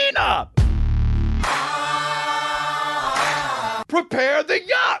do cleanup. prepare the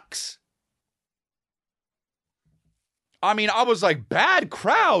yucks. I mean, I was like, bad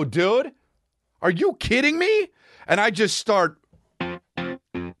crowd, dude. Are you kidding me? And I just start.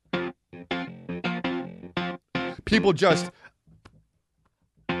 People just.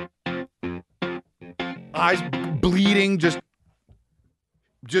 Eyes bleeding, just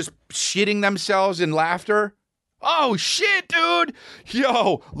shitting themselves in laughter. Oh, shit, dude.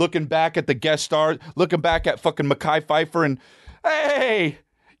 Yo, looking back at the guest star, looking back at fucking Mekhi Phifer and, hey,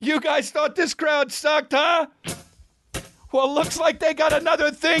 you guys thought this crowd sucked, huh? Well, looks like they got another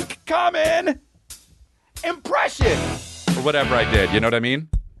thing coming. Impression. Or whatever I did, you know what I mean?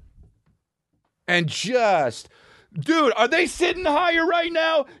 And just, dude, are they sitting higher right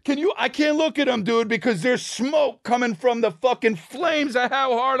now? I can't look at them, dude, because there's smoke coming from the fucking flames of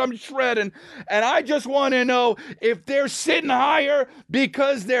how hard I'm shredding. And I just want to know if they're sitting higher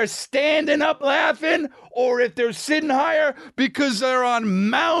because they're standing up laughing, or if they're sitting higher because they're on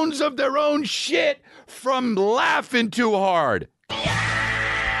mounds of their own shit from laughing too hard.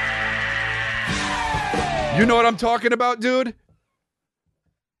 You know what I'm talking about, dude?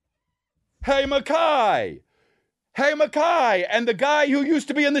 Hey, Mekhi. Hey, Mekhi, and the guy who used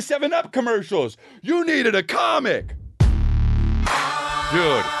to be in the 7-Up commercials. You needed a comic.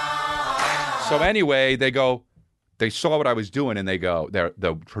 Dude. So anyway, they saw what I was doing, and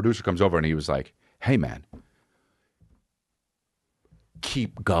the producer comes over, and he was like, hey, man,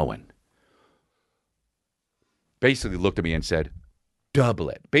 keep going. Basically looked at me and said, double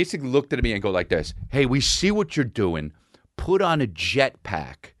it. Basically looked at me and go like this. Hey, we see what you're doing. Put on a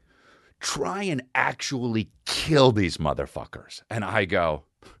jetpack. Try and actually kill these motherfuckers. And I go,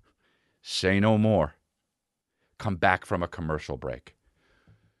 say no more. Come back from a commercial break.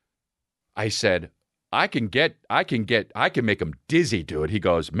 I said, I can make them dizzy, dude. He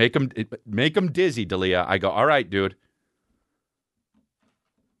goes, make them dizzy, D'Elia. I go, all right, dude.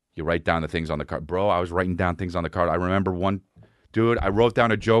 You write down the things on the card. Bro, I was writing down things on the card. I remember one, dude, I wrote down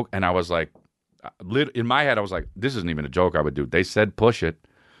a joke, and I was like, in my head, I was like, this isn't even a joke I would do. They said push it.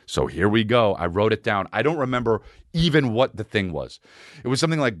 So here we go. I wrote it down. I don't remember even what the thing was. It was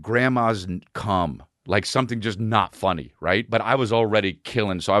something like grandma's cum, like something just not funny, right? But I was already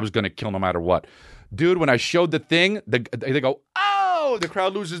killing, so I was going to kill no matter what. Dude, when I showed the thing, they go, oh, the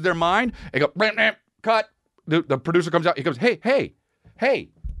crowd loses their mind. They go, bam, bam, cut. The producer comes out. He goes, hey,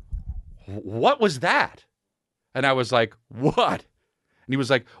 what was that? And I was like, what? And he was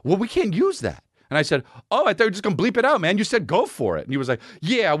like, well, we can't use that. And I said, oh, I thought you were just going to bleep it out, man. You said go for it. And he was like,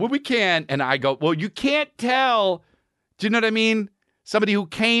 yeah, well, we can. And I go, well, you can't tell. Do you know what I mean? Somebody who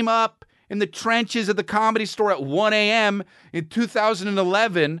came up in the trenches of the Comedy Store at 1 a.m. in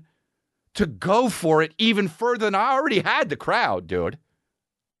 2011 to go for it even further than I already had the crowd, dude.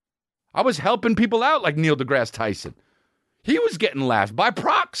 I was helping people out like Neil deGrasse Tyson. He was getting laughed by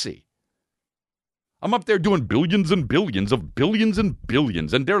proxy. I'm up there doing billions and billions of billions and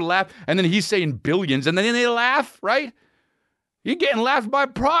billions, and they're laughing, and then he's saying billions, and then they laugh, right? You're getting laughed by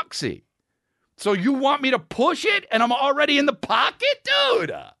proxy. So you want me to push it, and I'm already in the pocket?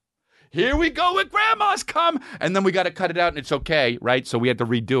 Dude, here we go with grandma's cum, and then we got to cut it out, and it's okay, right? So we had to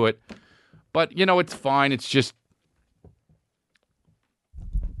redo it. But, you know, it's fine. It's just...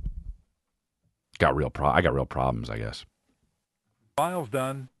 I got real problems, I guess. File's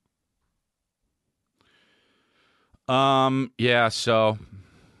done. Yeah, so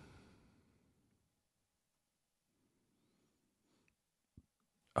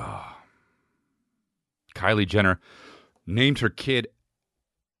Kylie Jenner named her kid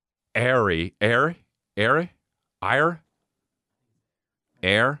Air,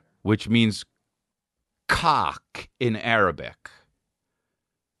 which means cock in Arabic.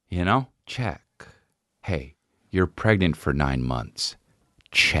 You know? Check. Hey, you're pregnant for 9 months.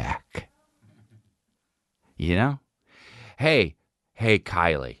 Check. You know? Hey,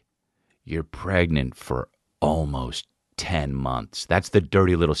 Kylie, you're pregnant for almost 10 months. That's the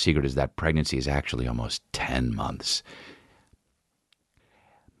dirty little secret, is that pregnancy is actually almost 10 months.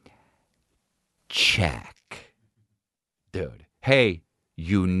 Check. Dude. Hey,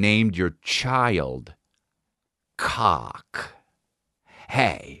 you named your child Cock.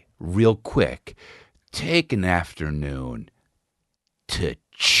 Hey, real quick, take an afternoon to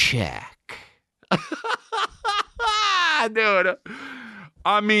check. Dude,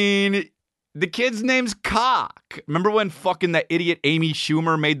 I mean, the kid's name's Cock. Remember when fucking that idiot Amy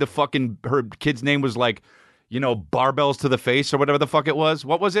Schumer made her kid's name was like, you know, barbells to the face or whatever the fuck it was?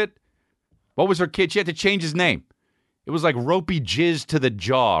 What was it? What was her kid? She had to change his name. It was like ropey jizz to the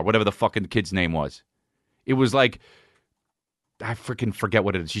jaw, or whatever the fucking kid's name was. It was like, I freaking forget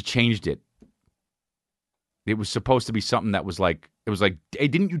what it is. She changed it. It was supposed to be something that was like, it was like, hey,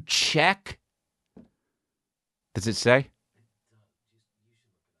 didn't you check? Does it say?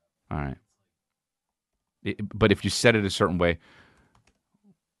 All right. But if you said it a certain way,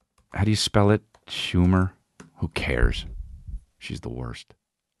 how do you spell it? Schumer? Who cares? She's the worst.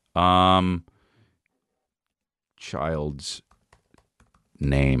 Child's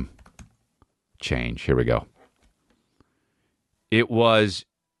name change. Here we go. It was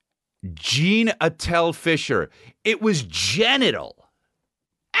Jean Attell Fisher. It was genital.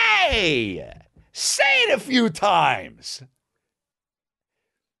 Hey! Say it a few times.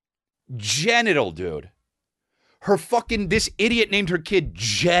 Genital, dude. This idiot named her kid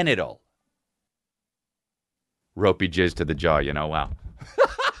Genital. Ropey jizz to the jaw, wow.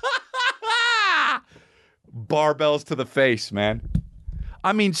 Barbells to the face, man.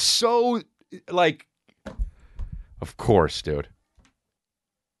 I mean, so, like, of course, dude.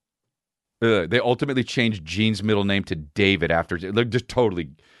 They ultimately changed Jean's middle name to David after, like, just totally.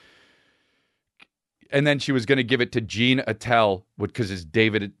 And then she was going to give it to Jean Attell, because it's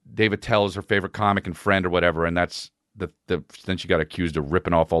David Attell is her favorite comic and friend or whatever, and that's then she got accused of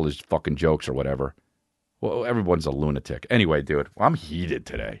ripping off all his fucking jokes or whatever. Well, everyone's a lunatic. Anyway, dude, I'm heated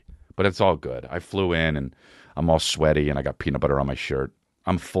today, but it's all good. I flew in, and I'm all sweaty, and I got peanut butter on my shirt.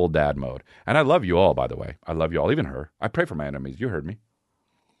 I'm full dad mode. And I love you all, by the way. I love you all, even her. I pray for my enemies. You heard me.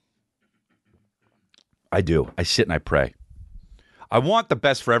 I do. I sit and I pray. I want the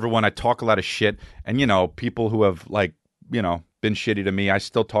best for everyone. I talk a lot of shit. And, people who have, like, been shitty to me, I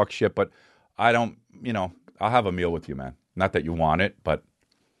still talk shit, but I don't, I'll have a meal with you, man. Not that you want it, but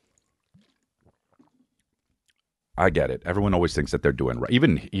I get it. Everyone always thinks that they're doing right.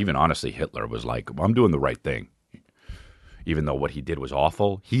 Even honestly, Hitler was like, I'm doing the right thing. Even though what he did was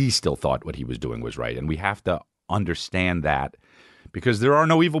awful, he still thought what he was doing was right. And we have to understand that, because there are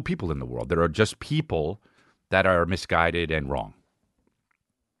no evil people in the world. There are just people that are misguided and wrong.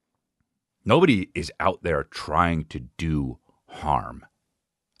 Nobody is out there trying to do harm.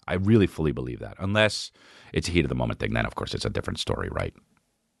 I really fully believe that. Unless it's a heat of the moment thing, then of course it's a different story, right?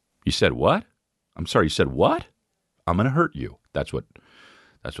 You said what? I'm sorry, you said what? I'm going to hurt you. That's what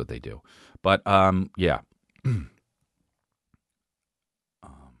they do. But yeah.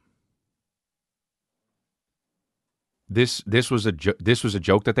 This was a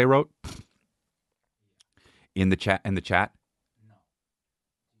joke that they wrote in the chat.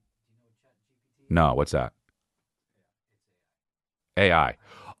 No, what's that? AI.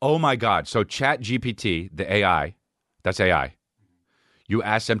 Oh my God! So ChatGPT, the AI, that's AI. You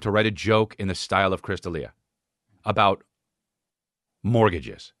ask them to write a joke in the style of Crystalia about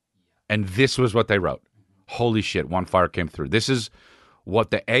mortgages, and this was what they wrote. Holy shit! One fire came through. This is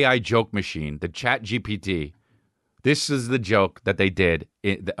what the AI joke machine, the ChatGPT. This is the joke that they did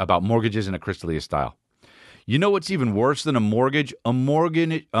about mortgages in a Crystalia style. You know what's even worse than a mortgage?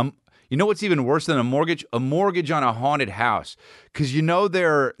 You know what's even worse than a mortgage? A mortgage on a haunted house. Because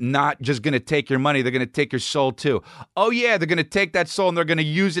they're not just going to take your money, they're going to take your soul too. Oh yeah, they're going to take that soul and they're going to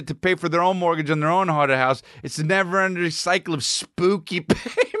use it to pay for their own mortgage on their own haunted house. It's a never-ending cycle of spooky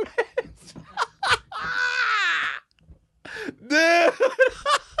payments. Dude!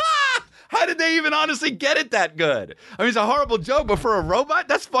 How did they even honestly get it that good? I mean, it's a horrible joke, but for a robot,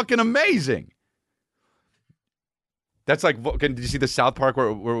 that's fucking amazing. That's like, did you see the South Park where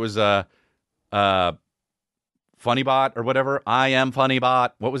it was Funny Bot or whatever? I am Funny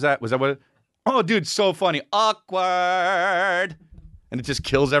Bot. What was that? Was that what? Oh, dude, so funny. Awkward. And it just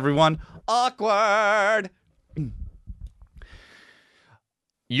kills everyone. Awkward.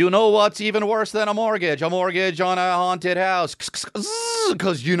 You know what's even worse than a mortgage? A mortgage on a haunted house.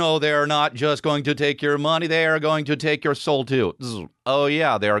 Because they're not just going to take your money, they are going to take your soul too. Oh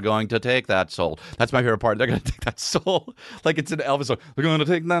yeah, they are going to take that soul. That's my favorite part. They're going to take that soul. Like it's an Elvis song. They're going to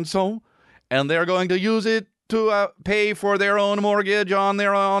take that soul and they're going to use it to pay for their own mortgage on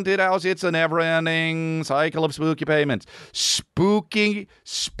their haunted house. It's a never-ending cycle of spooky payments. Spooky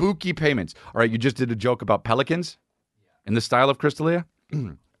payments. All right, you just did a joke about pelicans in the style of Crystalia?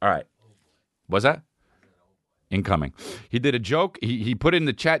 All right. Was that? Incoming. He did a joke. He put in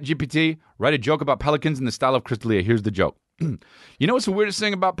the chat GPT, write a joke about pelicans in the style of Crystalia. Here's the joke. You know what's the weirdest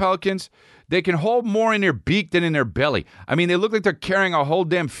thing about pelicans? They can hold more in their beak than in their belly. I mean, they look like they're carrying a whole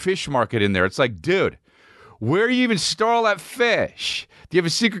damn fish market in there. It's like, dude, where do you even store all that fish? Do you have a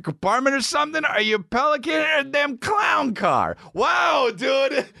secret compartment or something? Are you a pelican or a damn clown car? Wow,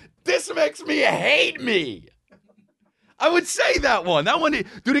 dude, this makes me hate me. I would say that one. That one,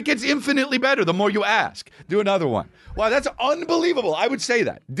 dude, it gets infinitely better the more you ask. Do another one. Wow, that's unbelievable. I would say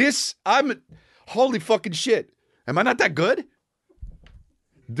that. Holy fucking shit. Am I not that good?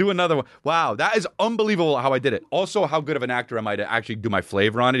 Do another one. Wow, that is unbelievable how I did it. Also, how good of an actor am I to actually do my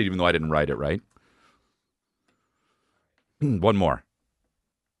flavor on it, even though I didn't write it, right? One more.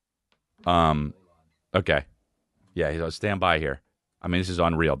 Okay. Yeah, stand by here. I mean, this is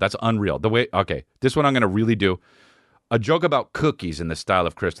unreal. That's unreal. Okay, this one I'm going to really do. A joke about cookies in the style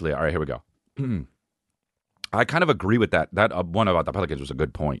of Crystalia. All right, here we go. I kind of agree with that. That one about the pelicans was a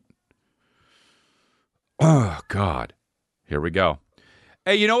good point. Oh, God. Here we go.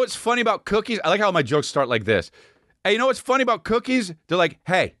 Hey, you know what's funny about cookies? I like how my jokes start like this. Hey, you know what's funny about cookies? They're like,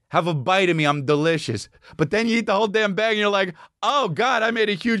 hey, have a bite of me. I'm delicious. But then you eat the whole damn bag and you're like, oh, God, I made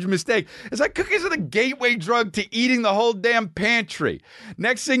a huge mistake. It's like cookies are the gateway drug to eating the whole damn pantry.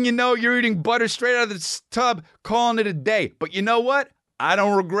 Next thing you know, you're eating butter straight out of the tub, calling it a day. But you know what? I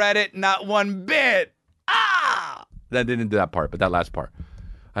don't regret it, not one bit. Ah! That didn't do that part, but that last part.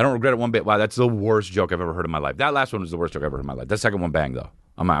 I don't regret it one bit. Wow, that's the worst joke I've ever heard in my life. That last one was the worst joke I've ever heard in my life. That second one, bang, though.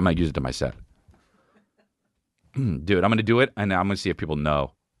 I might use it to my set. Dude, I'm going to do it, and I'm going to see if people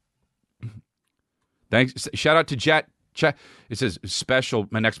know. Thanks. Shout out to Chat. It says special.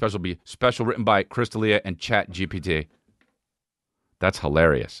 My next special will be special written by Crystalia and Chat GPT. That's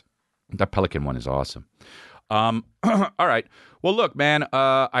hilarious. That pelican one is awesome. All right. Well, look, man,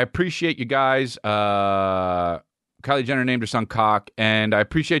 I appreciate you guys. Kylie Jenner named her son Cock, and I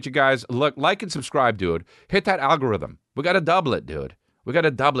appreciate you guys. Look, like and subscribe, dude. Hit that algorithm. We got to double it, dude. We got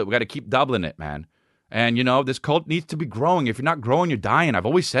to double it. We got to keep doubling it, man. And, you know, this cult needs to be growing. If you're not growing, you're dying. I've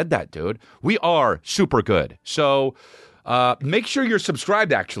always said that, dude. We are super good. So make sure you're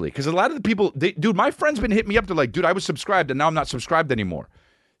subscribed, actually, because a lot of the people, dude, my friends been hitting me up. They're like, dude, I was subscribed, and now I'm not subscribed anymore.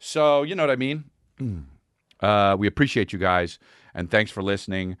 So, you know what I mean? We appreciate you guys, and thanks for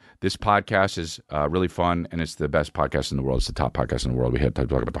listening. This podcast is really fun, and it's the best podcast in the world. It's the top podcast in the world. We have to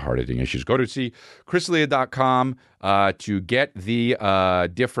talk about the hard-hitting issues. Go to Crystalia.com to get the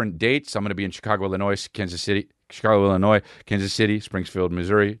different dates. I'm going to be in Chicago, Illinois, Kansas City, Springfield,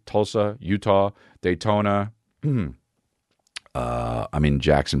 Missouri, Tulsa, Utah, Daytona. I'm in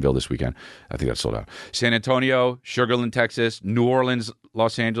Jacksonville this weekend. I think that's sold out. San Antonio, Sugar Land, Texas, New Orleans,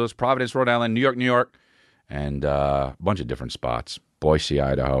 Los Angeles, Providence, Rhode Island, New York, and a bunch of different spots. Boise,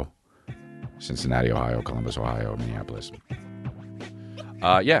 Idaho, Cincinnati, Ohio, Columbus, Ohio, Minneapolis.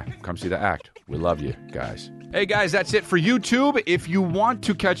 Yeah, come see the act. We love you guys. Hey guys, that's it for YouTube. If you want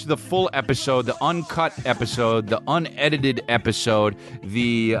to catch the full episode, the uncut episode, the unedited episode,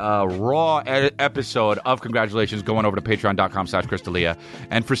 the raw episode of Congratulations, go on over to patreon.com/Crystalia.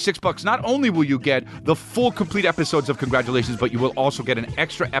 And for $6, not only will you get the full complete episodes of Congratulations, but you will also get an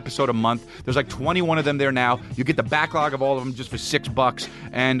extra episode a month. There's like 21 of them there now. You get the backlog of all of them just for $6,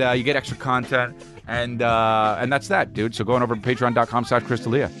 and you get extra content. And that's that, dude. So go on over to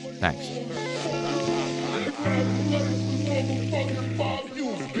patreon.com/Crystalia. Thanks.